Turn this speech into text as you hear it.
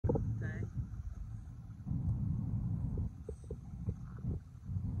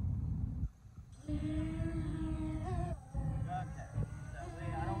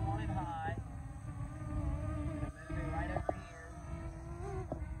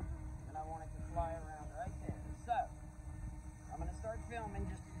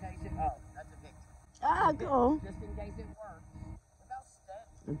cool. Just in case it works. Look how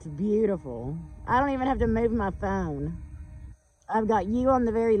steady. It's beautiful. I don't even have to move my phone. I've got you on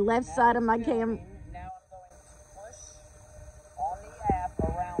the very left side of my camera. Now I'm going to push on the app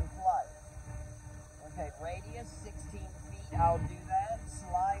around flight. Okay, radius 16 feet. I'll do that.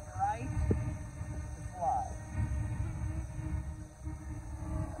 Slide right to fly.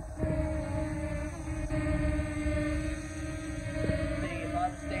 See if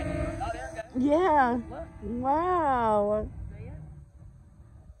I'm standing there. Oh, there it goes. Yeah. Look. Wow. See it?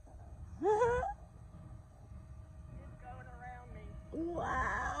 It's going around me.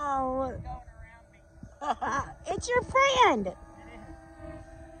 Wow. It's going around me. It's your friend. It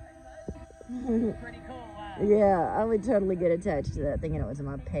is. Pretty cool, wow. Yeah, I would totally get attached to that thinking it was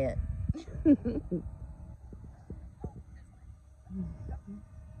my pet.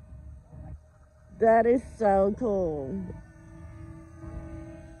 That is so cool.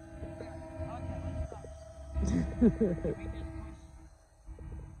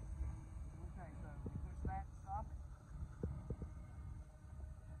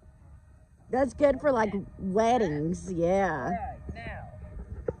 That's good for like weddings, yeah. Alright, now,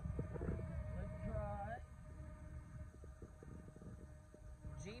 let's try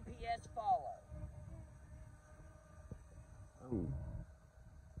GPS follow. Oh.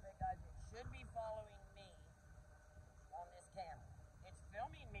 Okay guys, it should be following me on this camera. It's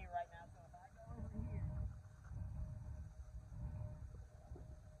filming me right now, so if I go over here,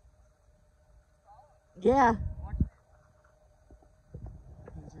 it's following. Yeah. Watch this.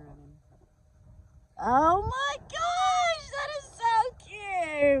 Oh my gosh, that is so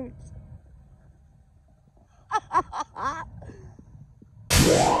cute.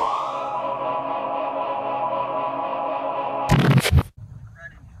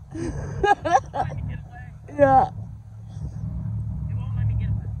 Yeah. It won't let me get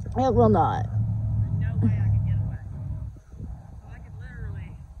away. It will not. There's no way I can get away. So I could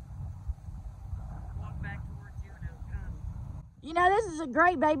literally walk back towards you and it'll come. You know, this is a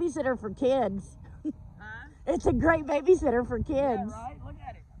great babysitter for kids. Huh? It's a great babysitter for kids. Yeah, right? Look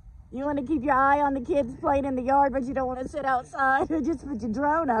at it. You want to keep your eye on the kids playing in the yard, but you don't want to sit outside. Just put your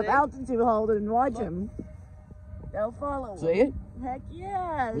drone up, See? altitude hold, and watch them. They'll follow. See it? Heck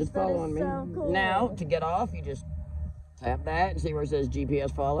yes. It's that following is me. so cool. Now, to get off, you just tap that and see where it says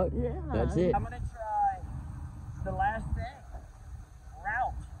GPS follow. Yeah. That's it. I'm gonna try the last thing.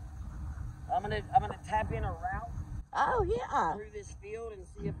 Route. I'm gonna tap in a route Oh yeah. through this field and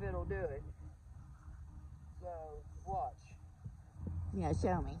see if it'll do it. So watch. Yeah,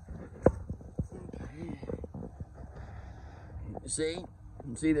 show me. See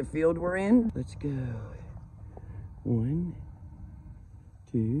the field we're in? Let's go. 1,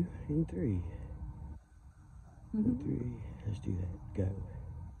 2, and 3. 3. Let's do that. Go.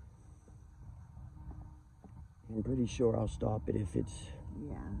 I'm pretty sure I'll stop it if it's.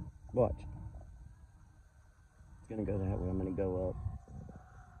 Yeah. Watch. It's gonna go that way. I'm gonna go up.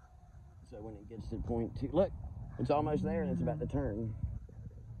 So when it gets to point 2, look, it's almost there and it's about to turn.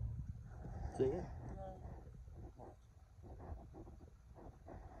 See it?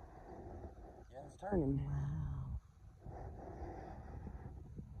 Yeah, it's turning.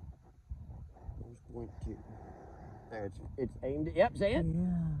 There's point 2. There, it's aimed at, yep, see it?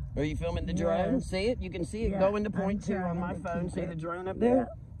 Yeah. Are you filming the drone? Yes. See it? You can see it Yeah, going to I'm point 2 on trying my to phone. keep See it. the drone up there? Yeah.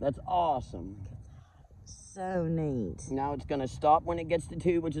 That's awesome. So neat. Now it's going to stop when it gets to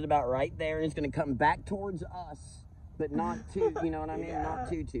 2, which is about right there, and it's going to come back towards us, but not too, you know what I mean? Yeah. Not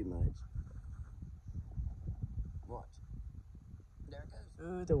too much. Watch. There it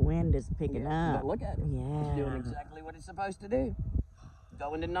goes. Ooh, the wind is picking Yeah, up. but look at it. Yeah. It's doing exactly what it's supposed to do.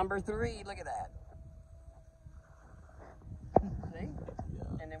 Going to number 3, look at that. See?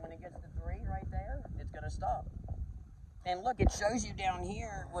 And then when it gets to 3 right there, it's going to stop. And look, it shows you down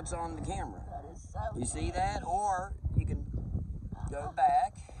here what's on the camera. That is so You see that? Or you can go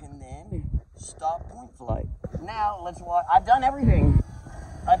back and then stop point flight. Now let's watch. I've done everything.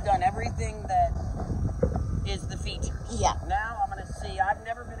 I've done everything that is the features. Yeah. Now I'm gonna see. I've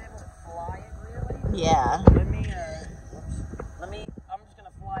never been able to fly it really. Yeah. I'm just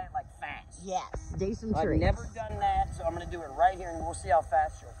gonna fly it like fast. Yes. Do some I've tricks. never done that, so I'm gonna do it right here, and we'll see how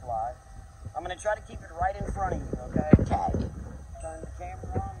fast you'll fly. I'm gonna try to keep it right in front of you. Okay. Okay. Turn the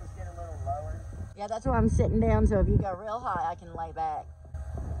camera on. Let's get a little lower. Yeah, that's why I'm sitting down, so if you go real high, I can lay back.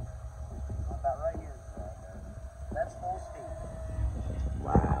 About right here. That's full speed.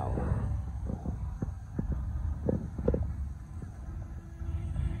 Wow.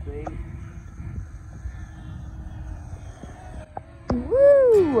 See?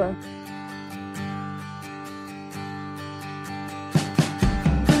 Woo!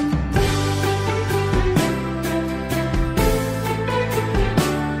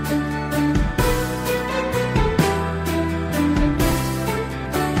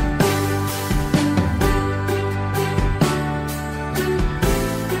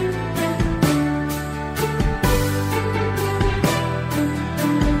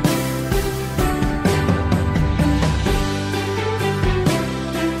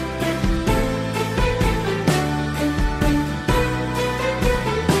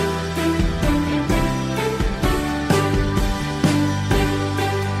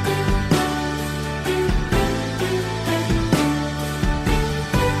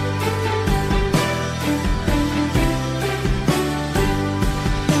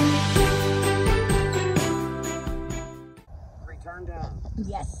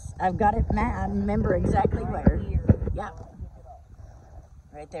 I've got it now. I remember exactly where. Yep.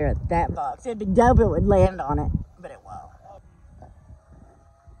 Right there at that box. It'd be dope if it would land on it, but it won't.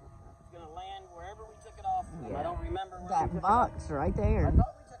 It's going to land wherever we took it off from. Yeah. I don't remember where we That took box right there. I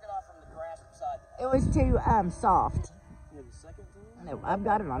thought we took it off from the grass beside the It was too soft. Yeah, the second time? No, I've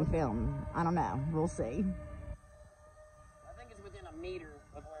got it on film. I don't know. We'll see. I think it's within a meter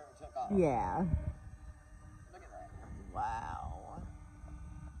of where it took off. Yeah. Look at that. Wow.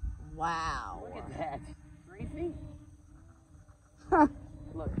 Wow. Look at that. 3 feet? Huh.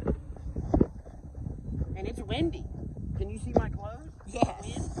 Look. And it's windy. Can you see my clothes?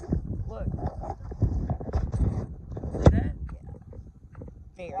 Yes. Wind? Look. See that?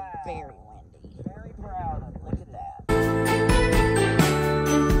 Very, Wow. very windy. Very proud of it. Look at that.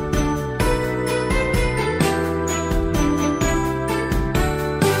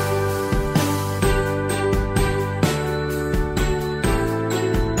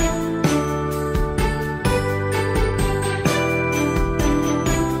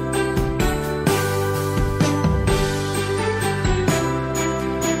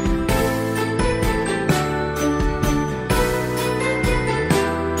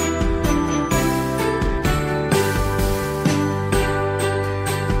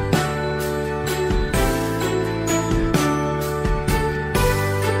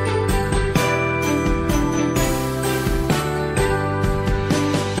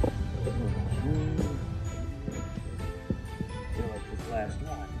 Last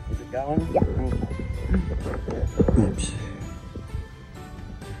one. Is it going? Yeah. Oops.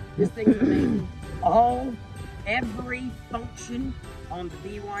 This thing's amazing. Every function on the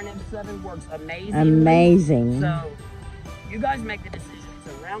BWINE F7 works amazing. Amazing. So, you guys make the decision.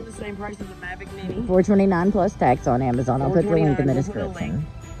 It's around the same price as the Mavic Mini. $429 plus tax on Amazon. I'll put the link in the We'll put a description. link.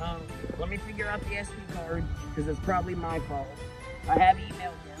 Let me figure out the SD card because it's probably my fault. I have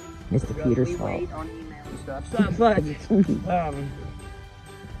emailed them. It's the computer's we fault. wait on email and stuff. So, but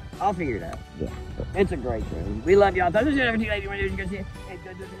I'll figure it out. Yeah. It's a great room. We love y'all. Those are everything you want to do. Go see it. Hey,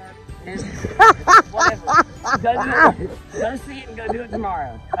 go do it tomorrow. Whatever. Go see it and go do it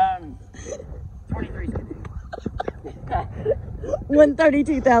tomorrow. 23's gonna do.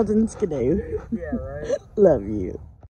 132,000 skidoo. Yeah, right. Love you.